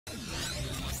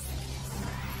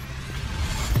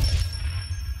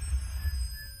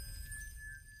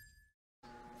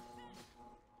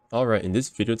All right, in this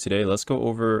video today, let's go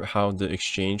over how the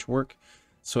exchange work.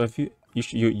 So if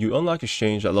you unlock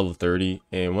exchange at level 30,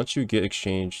 and once you get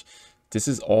exchange, this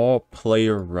is all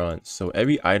player run. So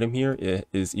every item here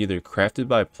is either crafted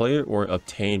by a player or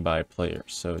obtained by a player.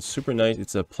 So it's super nice.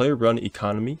 It's a player run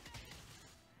economy.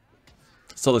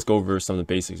 So let's go over some of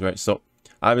the basics, right? So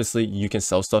obviously you can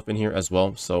sell stuff in here as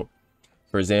well. So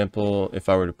for example, if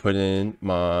I were to put in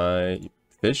my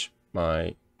fish,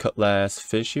 my cutlass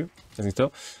fish here, as you can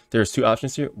tell, there's two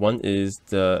options here. One is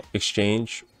the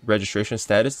exchange registration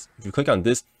status. If you click on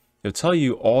this, it'll tell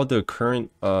you all the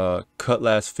current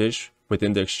cutlass fish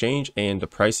within the exchange and the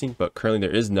pricing, but currently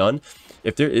there is none.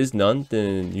 If there is none,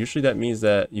 then usually that means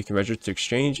that you can register to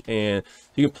exchange and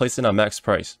you can place it on max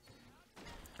price.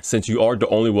 Since you are the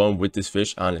only one with this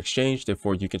fish on exchange,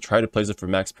 therefore you can try to place it for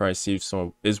max price, see if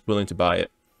someone is willing to buy it.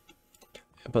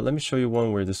 But let me show you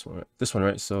one where this one,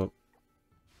 right? So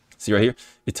see right here,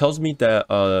 it tells me that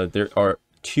there are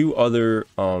two other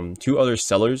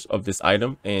sellers of this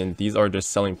item, and these are the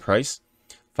selling price,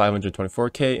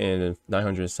 524k and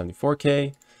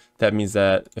 974k. That means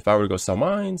that if I were to go sell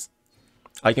mines,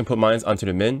 I can put mines onto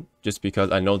the min, just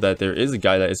because I know that there is a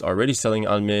guy that is already selling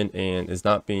on min and is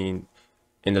not being,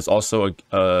 and there's also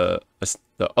the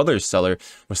other seller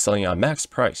was selling on max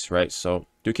price, right? So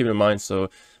do keep it in mind. So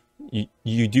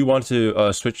you do want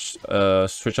to switch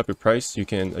up your price. You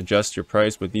can adjust your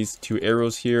price with these two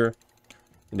arrows here,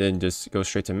 and then just go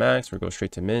straight to max or go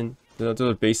straight to min. Those are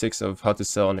the basics of how to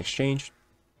sell on exchange.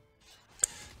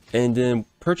 And then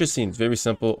purchasing is very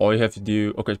simple. All you have to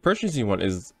do, okay, purchasing one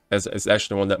is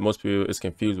actually one that most people is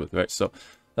confused with, right? So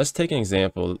let's take an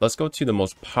example. Let's go to the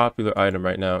most popular item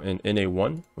right now in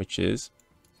NA1, which is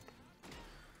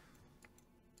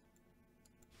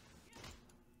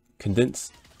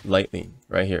condensed lightning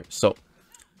right here. So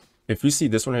if you see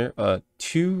this one here,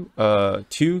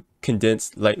 two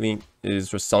condensed lightning is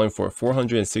selling for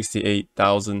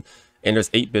 468,000, and there's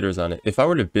 8 bidders on it. If I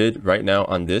were to bid right now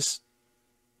on this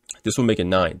will make it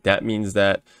 9. That means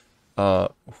that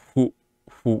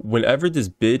whenever this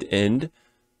bid end,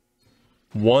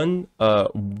 one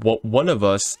of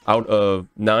us out of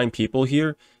 9 people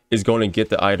here is going to get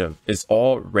the item. It's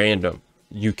all random.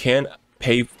 You can't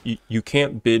pay, you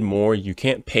can't bid more, you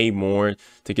can't pay more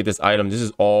to get this item. This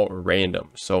is all random.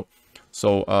 So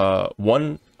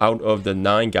one out of the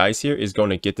 9 guys here is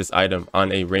going to get this item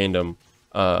on a random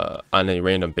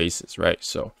basis, right?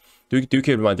 So do keep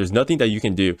in mind, there's nothing that you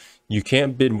can do. You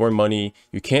can't bid more money.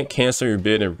 You can't cancel your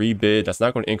bid and rebid. That's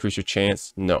not going to increase your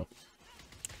chance. No.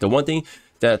 The one thing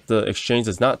that the exchange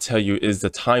does not tell you is the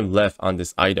time left on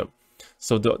this item.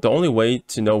 So the only way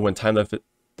to know when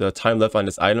the time left on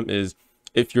this item is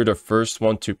if you're the first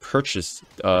one to purchase,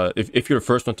 if you're the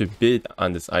first one to bid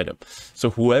on this item.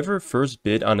 So whoever first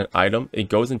bid on an item, it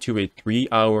goes into a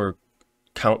 3-hour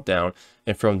countdown,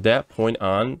 and from that point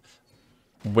on,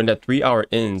 when that 3-hour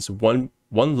ends, one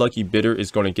lucky bidder is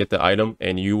going to get the item,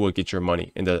 and you will get your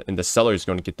money, and the seller is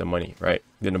going to get the money, right?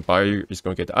 Then the buyer is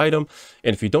going to get the item,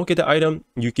 and if you don't get the item,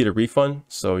 you get a refund.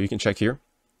 So you can check here.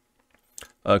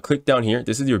 Click down here.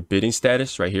 This is your bidding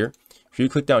status right here. If you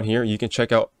click down here, you can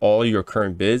check out all your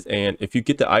current bids, and if you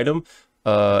get the item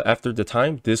after the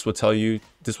time, this will tell you,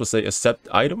 this will say accept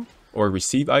item or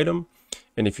receive item.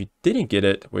 And if you didn't get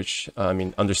it, which I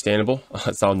mean, understandable,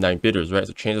 it's all 9 bidders, right?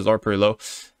 So chances are pretty low.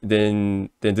 Then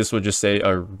this will just say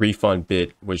a refund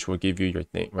bid, which will give you your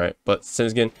thing, right? But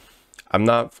since again, I'm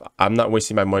not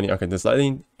wasting my money on condensed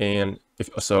lightning. And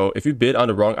if you bid on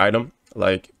the wrong item,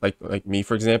 like me,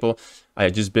 for example, I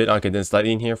just bid on condensed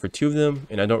lightning here for 2 of them,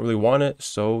 and I don't really want it.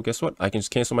 So guess what? I can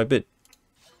just cancel my bid,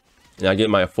 and I get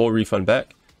my full refund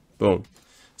back. Boom.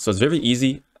 So it's very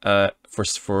easy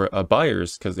for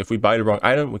buyers, because if we buy the wrong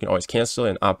item, we can always cancel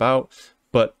and opt out.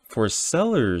 But for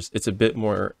sellers, it's a bit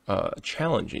more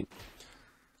challenging.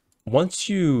 Once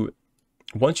you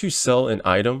sell an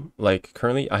item, like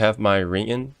currently I have my ring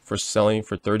in for selling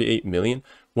for 38 million.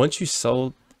 Once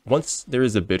there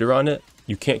is a bidder on it,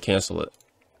 you can't cancel it.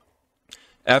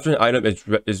 After an item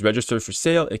is registered for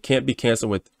sale, it can't be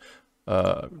canceled with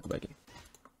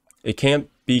it can't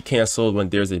be canceled when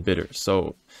there's a bidder.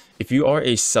 So if you are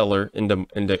a seller in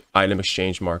the item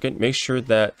exchange market, make sure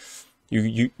that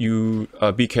you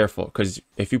be careful, because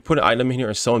if you put an item in here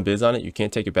and someone bids on it, you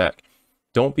can't take it back.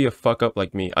 Don't be a fuck up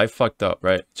like me. I fucked up,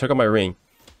 right? Check out my ring.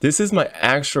 This is my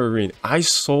actual ring. I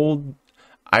thought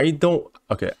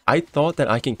that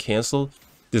I can cancel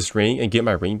this ring and get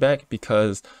my ring back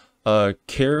because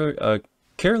Carolyn,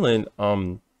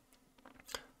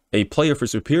 a player for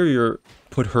Superior,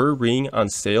 put her ring on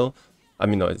sale. I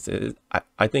mean, no,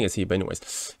 I think it's he, but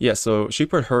anyways. Yeah, so she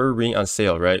put her ring on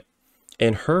sale, right?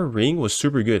 and her ring was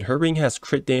super good. Her ring has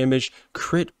crit damage,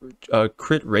 crit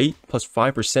rate plus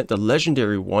 5%, the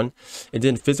legendary one, and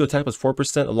then physical attack plus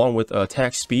 4% along with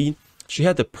attack speed. She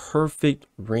had the perfect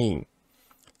ring.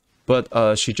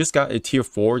 But she just got a tier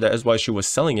 4. That is why she was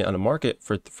selling it on the market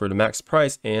for the max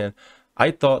price. And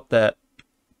I thought that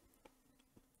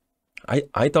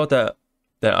I thought that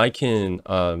I can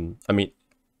I mean,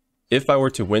 if I were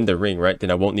to win the ring, right, then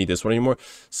I won't need this one anymore.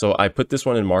 So I put this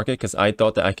one in market because I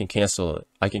thought that I can cancel it.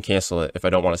 I can cancel it if I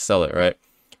don't want to sell it, right?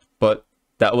 But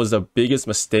that was the biggest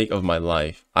mistake of my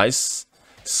life.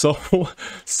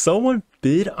 Someone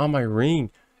bid on my ring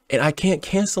and I can't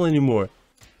cancel anymore.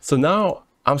 So now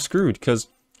I'm screwed because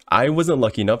I wasn't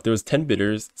lucky enough. There was 10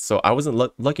 bidders, so I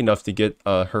wasn't lucky enough to get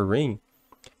her ring.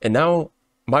 And now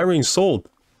my ring sold.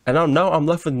 And now I'm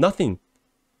left with nothing.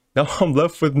 Now I'm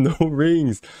left with no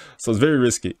rings. So it's very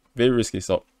risky. Very risky.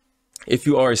 So if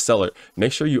you are a seller,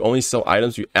 make sure you only sell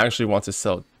items you actually want to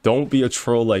sell. Don't be a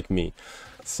troll like me.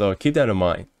 So keep that in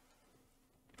mind.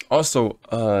 Also,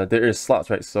 there is slots,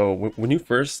 right? So when you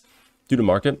first do the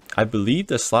market, I believe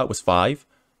the slot was 5.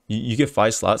 You get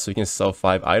 5 slots, so you can sell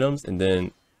 5 items, and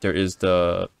then there is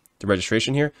the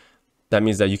registration here. That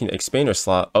means that you can expand your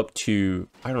slot up to,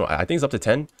 I don't know, I think it's up to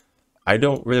 10. I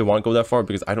don't really want to go that far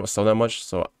because I don't sell that much,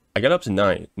 so I got up to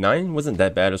 9. 9 wasn't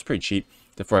that bad. It was pretty cheap.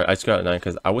 Therefore, I just got at 9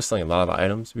 because I was selling a lot of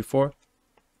items before.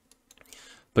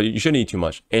 But you shouldn't eat too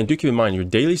much. And do keep in mind, your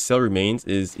daily sell remains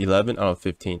is 11 out of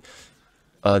 15.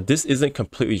 This isn't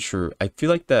completely true. I feel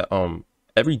like that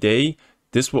every day,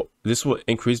 this will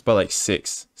increase by like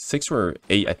 6 or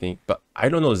 8, I think, but I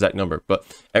don't know the exact number. But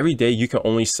every day you can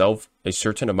only sell a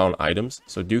certain amount of items,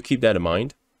 so do keep that in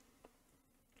mind.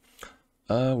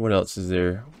 What else is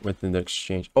there within the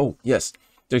exchange? Oh yes,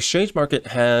 the exchange market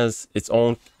has its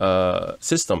own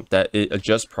system that it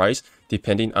adjusts price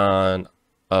depending on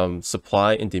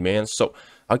supply and demand. So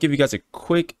I'll give you guys a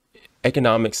quick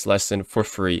economics lesson for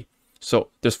free. So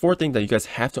there's 4 things that you guys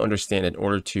have to understand in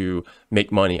order to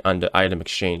make money on the item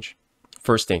exchange.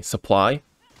 First thing, supply,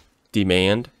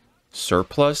 demand,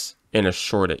 surplus, and a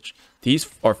shortage. These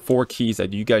are 4 keys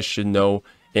that you guys should know.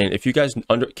 And if you guys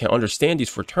can understand these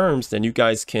 4 terms, then you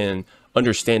guys can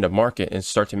understand the market and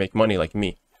start to make money like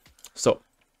me. So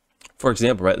for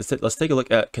example, right, let's take a look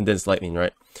at condensed lightning,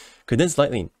 right? Condensed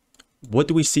lightning, what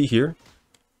do we see here?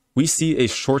 We see a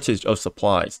shortage of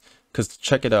supplies because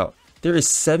check it out. There is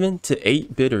 7 to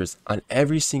 8 bidders on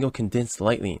every single condensed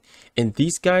lightning. And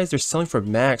these guys, they're selling for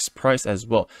max price as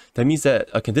well. That means that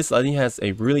a condensed lightning has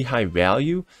a really high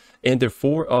value. And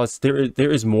therefore,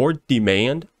 there is more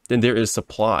demand than there is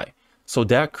supply. So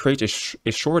that creates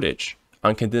a shortage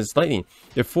on condensed lightning.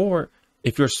 Therefore,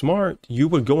 if you're smart, you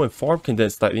would go and farm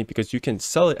condensed lightning because you can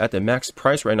sell it at the max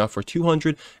price right now for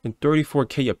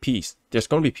 234K a piece. There's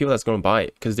going to be people that's going to buy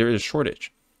it because there is a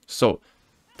shortage. So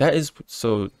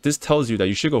this tells you that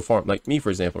you should go farm, like me,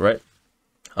 for example, right?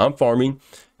 I'm farming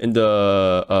in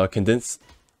the condensed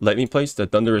lightning place, the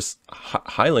Thunderous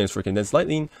Highlands for condensed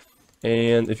lightning.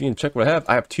 And if you can check what I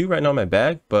have 2 right now in my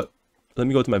bag, but let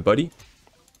me go to my buddy.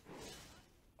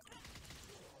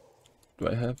 Do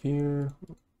I have here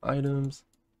items?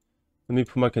 Let me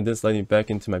put my condensed lightning back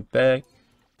into my bag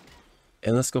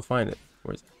and let's go find it.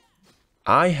 Where is it?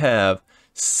 I have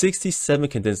 67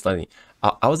 condensed lightning.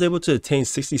 I was able to attain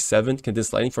 67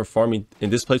 condensed lightning for farming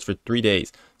in this place for 3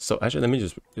 days. So actually, let me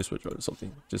just switch over to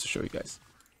something just to show you guys.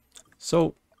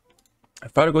 So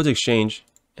if I were to go to exchange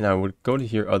and I would go to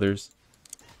here, others,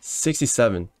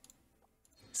 67.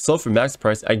 Sell for max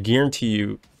price. I guarantee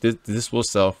you this will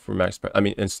sell for max price. I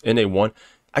mean, in NA1,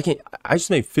 I just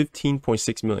made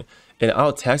 15.6 million and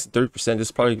I'll tax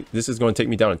 30%. This is going to take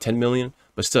me down to 10 million,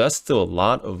 but still, that's still a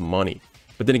lot of money.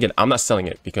 But then again, I'm not selling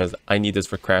it because I need this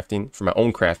for crafting, for my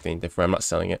own crafting. Therefore, I'm not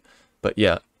selling it. But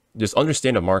yeah, just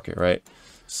understand the market, right?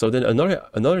 So then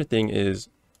another thing is,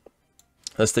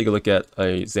 let's take a look at an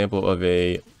example of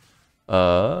a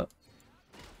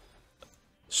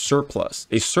surplus.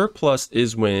 A surplus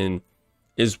is when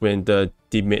the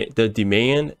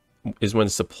demand is when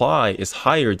the supply is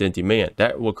higher than demand.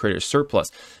 That will create a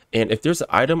surplus. And if there's an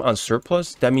item on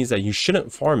surplus, that means that you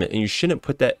shouldn't farm it and you shouldn't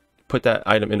put that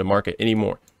item in the market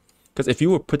anymore. Because if you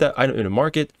would put that item in the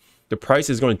market, the price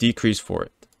is going to decrease for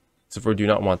it. So we do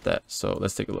not want that. So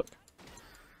let's take a look.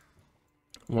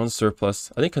 One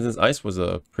surplus. I think condensed ice was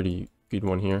a pretty good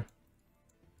one here.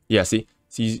 Yeah, see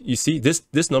you see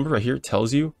this number right here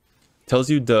tells you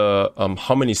the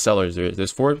how many sellers there is.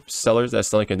 There's 4 sellers that's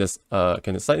selling condensed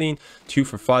lightning, 2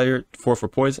 for fire, 4 for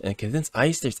poison, and condensed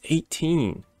ice there's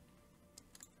 18.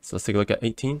 So let's take a look at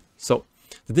 18. So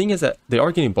the thing is that they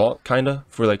are getting bought kind of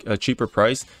for like a cheaper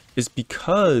price is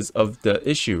because of the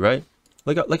issue, right?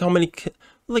 Look at how many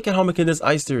condensed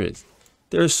ice there is.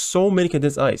 There's so many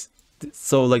condensed ice.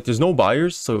 So like there's no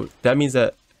buyers, so that means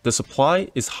that the supply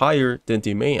is higher than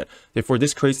demand. Therefore,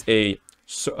 this creates a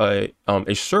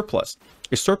surplus.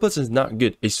 A surplus is not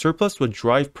good. A surplus would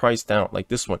drive price down, like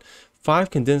this one.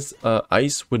 5 condensed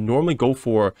ice would normally go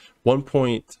for 1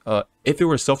 point. If it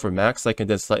were to sell for max like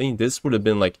condensed lightning, this would have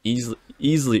been like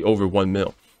easily over 1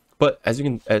 mil. But as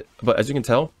you can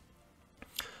tell,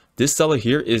 this seller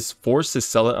here is forced to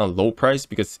sell it on low price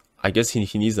because I guess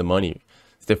he needs the money.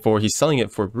 Therefore, he's selling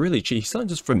it for really cheap. He's selling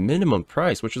just for minimum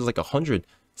price, which is like 100.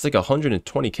 It's like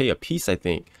 120K a piece, I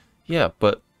think. Yeah,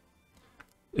 but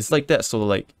it's like that. So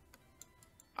like,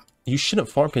 you shouldn't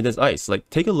farm condensed ice. Like,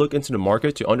 take a look into the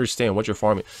market to understand what you're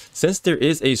farming. Since there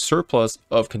is a surplus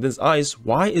of condensed ice,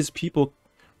 why do people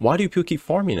keep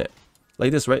farming it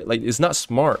like this, right? Like, it's not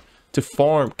smart to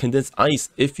farm condensed ice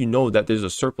if you know that there's a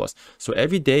surplus. So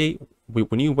every day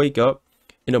when you wake up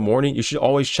in the morning, you should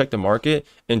always check the market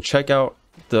and check out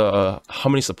the how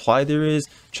many supply there is.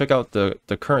 Check out the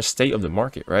current state of the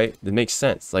market, right? That makes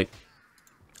sense. Like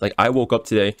I woke up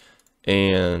today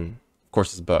and of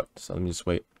course it's bugged, so let me just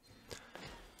wait.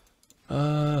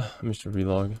 Let me just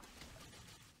relog.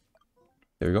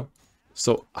 There we go.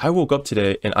 So I woke up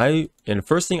today and the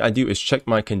first thing I do is check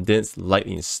my condensed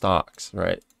lightning stocks,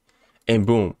 right? And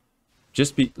boom,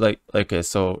 just be like, okay,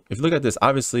 so if you look at this,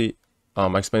 obviously, I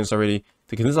explained this already.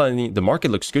 The condensed lightning, the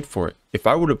market looks good for it. If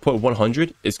I were to put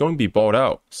 100, it's going to be bought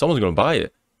out. Someone's going to buy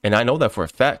it. And I know that for a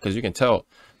fact, because you can tell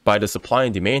by the supply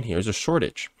and demand here, there's a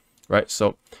shortage, right?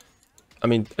 So, I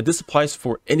mean, this applies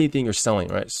for anything you're selling,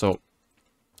 right? So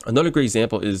another great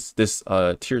example is this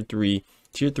tier 3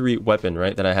 weapon,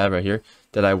 right, that I have right here,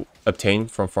 that I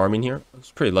obtained from farming here. I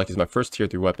was pretty lucky. It's my first tier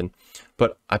 3 weapon,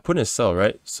 but I put in a sell,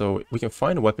 right? So we can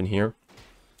find a weapon here.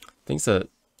 I think it's a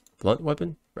blunt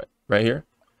weapon, right here.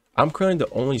 I'm currently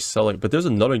the only seller, but there's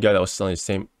another guy that was selling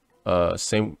the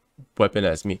same weapon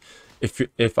as me.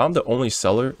 If I'm the only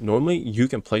seller, normally you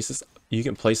can place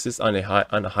this on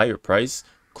a higher price,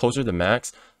 closer to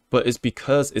max, but it's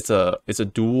because it's a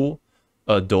dual.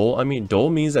 Dull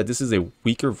means that this is a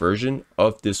weaker version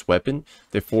of this weapon.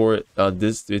 Therefore, not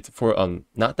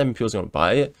that many people's gonna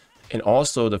buy it, and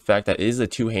also the fact that it is a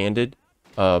two-handed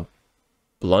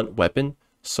blunt weapon.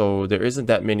 So there isn't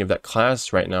that many of that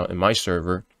class right now in my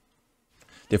server.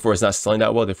 Therefore, it's not selling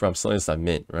that well. Therefore, I'm selling this on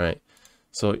mint, right?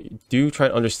 So do try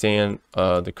to understand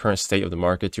the current state of the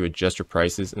market to adjust your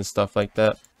prices and stuff like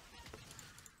that.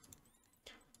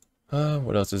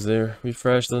 What else is there?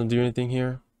 Refresh doesn't do anything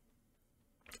here.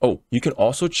 Oh, you can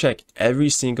also check every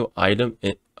single item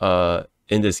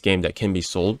in this game that can be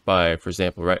sold by, for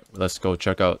example, right? Let's go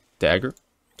check out Dagger.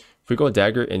 If we go to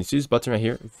Dagger and you see this button right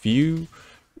here, view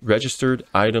registered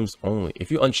items only.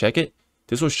 If you uncheck it,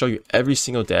 this will show you every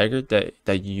single dagger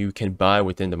that you can buy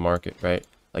within the market, right?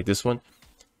 Like this one,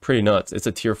 pretty nuts. It's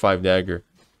a tier 5 dagger,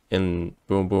 and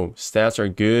boom, boom. Stats are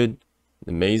good,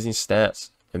 amazing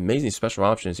stats, amazing special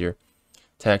options here.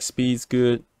 Attack speed's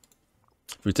good.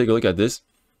 If we take a look at this,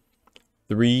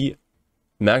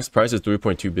 max price is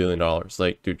 $3.2 billion.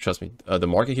 Like, dude, trust me, the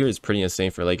market here is pretty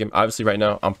insane for late game. Obviously, right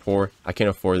now I'm poor, I can't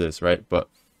afford this, right? But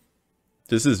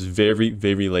this is very,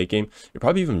 very late game. It'd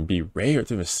probably even be rare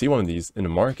to even see one of these in the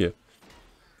market.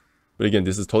 But again,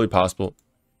 this is totally possible.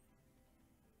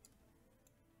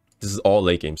 This is all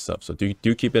late game stuff, so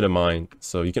do keep it in mind.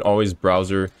 So you can always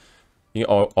browser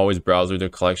the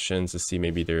collections to see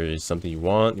maybe there is something you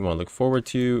want to look forward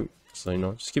to. So, you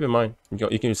know, just keep in mind.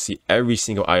 You can see every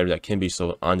single item that can be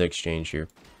sold on the exchange here.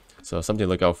 So something to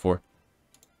look out for.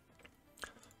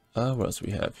 What else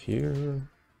we have here?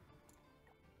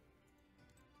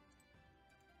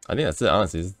 I think that's it,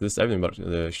 honestly. This is everything about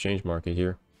the exchange market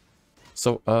here.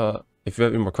 So if you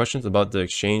have any more questions about the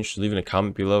exchange, leave in a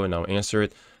comment below and I'll answer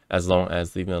it, as long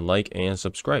as leaving a like and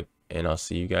subscribe. And I'll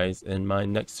see you guys in my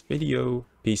next video.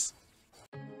 Peace.